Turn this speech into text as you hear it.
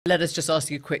Let us just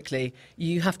ask you quickly,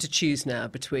 you have to choose now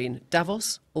between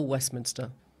Davos or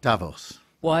Westminster. Davos.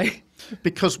 Why?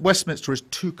 Because Westminster is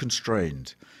too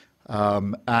constrained,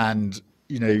 and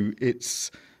it's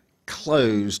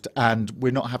closed, and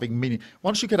we're not having meaning.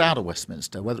 Once you get out of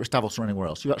Westminster, whether it's Davos or anywhere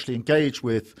else, you actually engage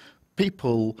with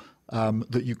people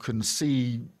that you can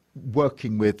see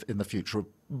working with in the future.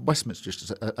 Westminster is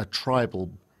just a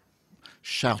tribal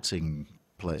shouting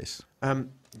place.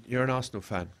 You're an Arsenal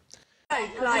fan. They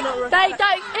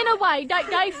in a way,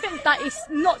 they think that it's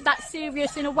not that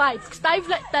serious in a way, because they've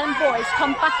let them boys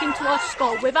come back into our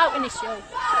school without an issue.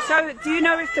 So, do you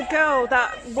know if the girl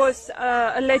that was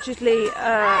allegedly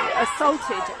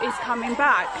assaulted is coming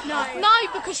back? No,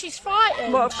 because she's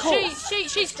frightened. Well, of course.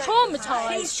 She's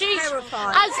traumatised. She's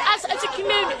terrified. As a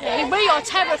community, we are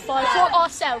terrified for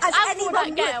ourselves and for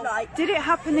that girl. Did it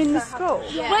happen in the school?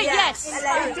 Yeah. Well, yes.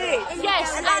 It did?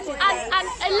 Yes, and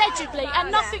allegedly,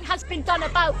 and nothing has been done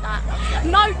about that.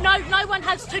 No one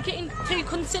has took it into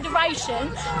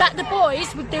consideration that the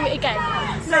boys would do it again.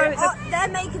 So their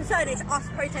main concern is us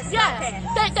protesting. Yeah,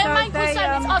 their main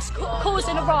concern is us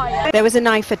causing a riot. There was a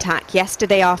knife attack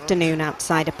yesterday afternoon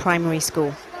outside a primary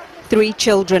school. 3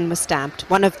 children were stabbed.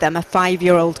 One of them, a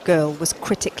 5-year-old girl, was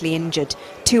critically injured.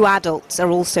 2 adults are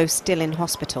also still in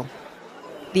hospital.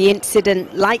 The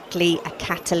incident likely a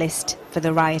catalyst for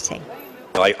the rioting.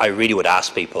 I really would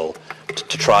ask people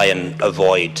to try and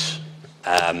avoid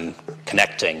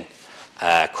connecting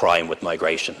crime with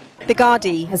migration. The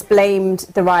Gardaí has blamed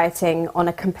the rioting on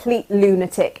a complete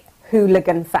lunatic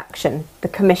hooligan faction, the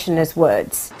Commissioner's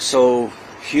words. So,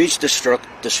 huge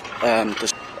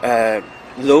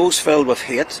loads filled with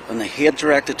hate, and the hate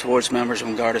directed towards members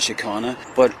of Garda Síochána,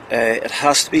 but it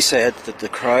has to be said that the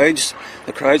crowds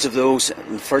of those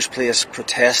in the first place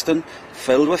protesting,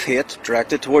 filled with hate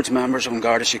directed towards members of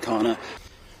Garda Síochána.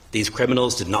 These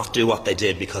criminals did not do what they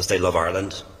did because they love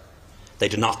Ireland. They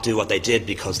did not do what they did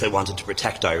because they wanted to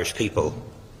protect Irish people.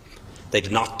 They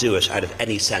did not do it out of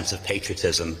any sense of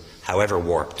patriotism, however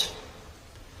warped.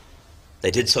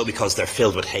 They did so because they're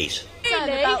filled with hate.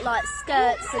 About like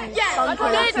skirts and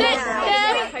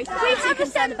we're too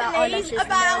concerned about eyelashes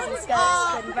and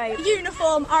skirts and rape.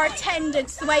 Uniform, our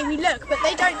attendance, the way we look, but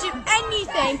they don't do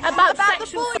anything about the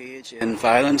boys. Engage in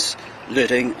violence,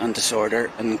 looting and disorder,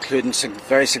 including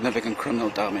very significant criminal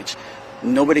damage.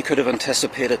 Nobody could have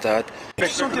anticipated that. We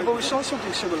saw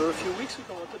something similar a few weeks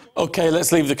ago. OK,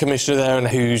 let's leave the Commissioner there and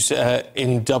who's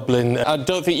in Dublin. I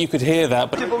don't think you could hear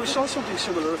that. But we saw something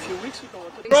similar a few weeks ago.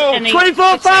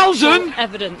 24,000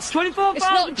 evidence.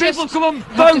 24,000 people come on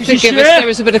boats this year. There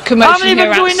was a bit of commotion here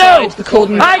outside the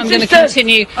cordon. I'm going to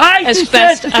continue as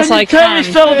best as I can.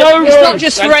 It's not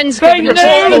just friends giving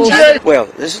reports. Well,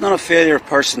 this is not a failure of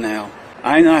personnel.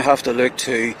 I now have to look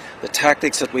to the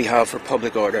tactics that we have for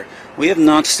public order. We have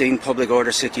not seen public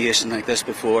order situations like this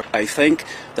before. I think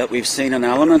that we've seen an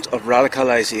element of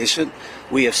radicalisation.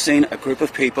 We have seen a group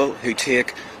of people who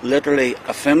take literally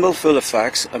a thimble full of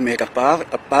facts and make a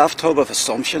bathtub of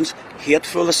assumptions,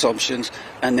 hateful assumptions,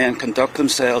 and then conduct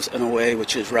themselves in a way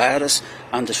which is riotous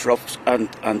and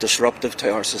disruptive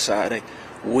to our society.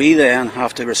 We then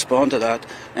have to respond to that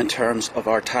in terms of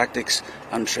our tactics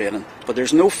and training. But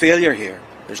there's no failure here.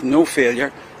 There's no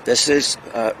failure. This is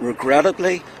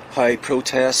regrettably how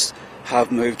protests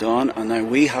have moved on, and now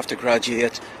we have to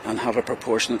graduate and have a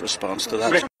proportionate response to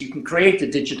that. You can create a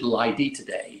digital ID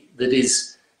today that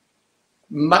is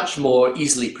much more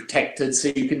easily protected, so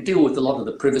you can deal with a lot of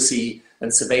the privacy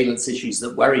and surveillance issues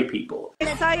that worry people.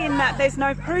 They're saying that there's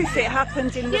no proof it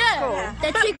happened in the school.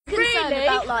 They're too concerned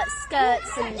about like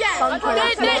skirts and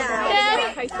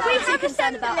we're too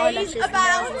concerned about eyelashes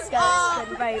and skirts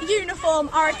and rape.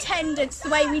 Uniform, our attendance, the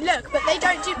way we look, but they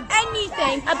don't do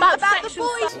anything about the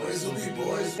boys. Boys will be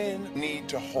boys. Men need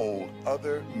to hold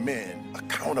other men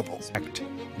accountable. Act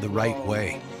the right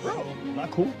way. Not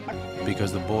cool.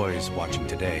 Because the boys watching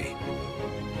today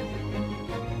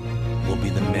will be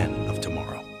the men of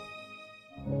tomorrow.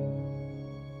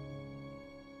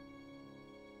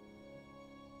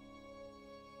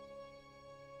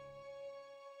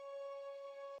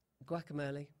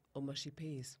 Guacamole or mushy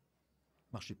peas?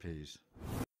 Mushy peas.